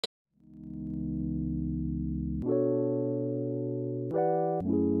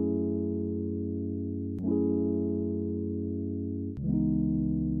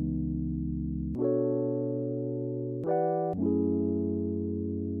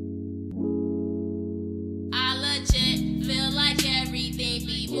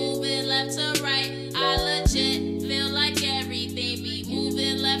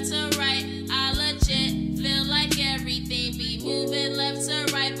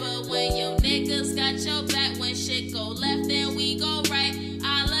niggas got your back when shit go left, then we go right.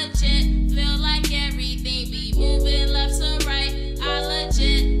 I legit feel like everything be moving left to right. I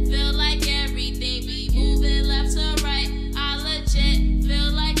legit feel like everything be moving left to right. I legit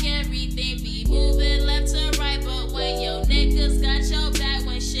feel like everything be moving left to right. But when your niggas got your back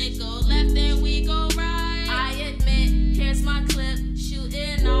when shit go left, then we go right. I admit, here's my clip,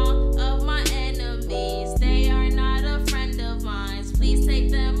 shooting all of my enemies. They are not a friend of mine. Please take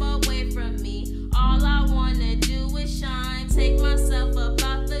them away from me. All I wanna do is shine. Take myself up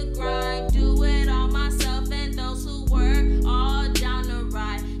out the grind. Do it all myself and those who were all down the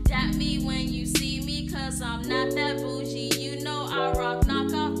ride. Tap me when you see me, cause I'm not that bougie. You know I rock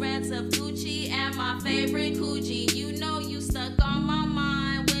knockoff brands of Gucci and my favorite Coogee. You know you stuck on my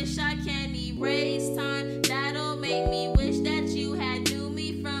mind. Wish I can erase time. That'll make me wish that you had knew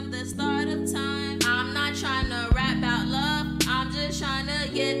me from the start of time. I'm not trying to rap about love, I'm just trying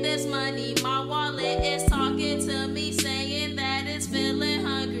to get this money. My wallet is talking to me, saying that it's feeling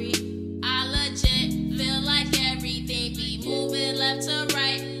hungry. I legit feel like everything be moving left to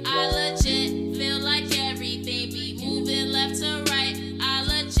right. I legit feel like everything be moving left to right. I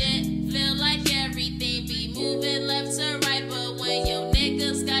legit feel like everything be moving left to right. But when your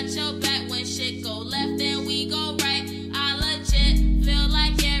niggas got your back when shit go left, then we go right. I legit feel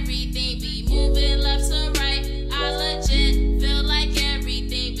like everything be moving left to right. I legit feel like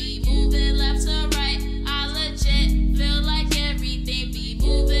everything be moving left to right. I legit feel like everything be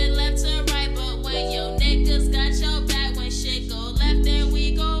moving left to right. But when your niggas got your back when shit go left, then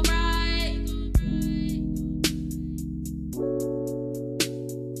we go right.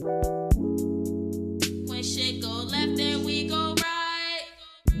 When shit go left, then we go right.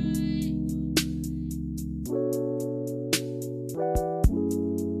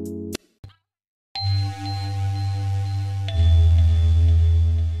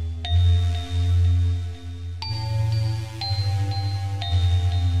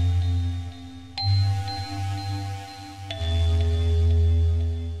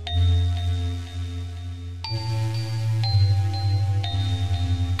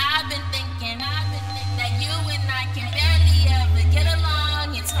 I've been thinking that you and I can barely ever get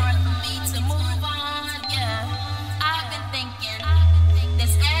along. It's hard for me to move on, yeah. I've been thinking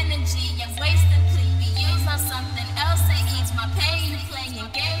this energy I'm wasting could be used on something else to ease my pain. Playing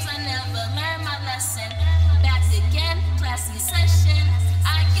games, I never learned my lesson. Back again, classy session.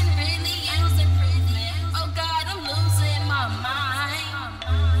 I can really use improvement. Oh God, I'm losing my mind.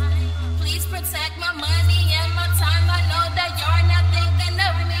 Please protect my money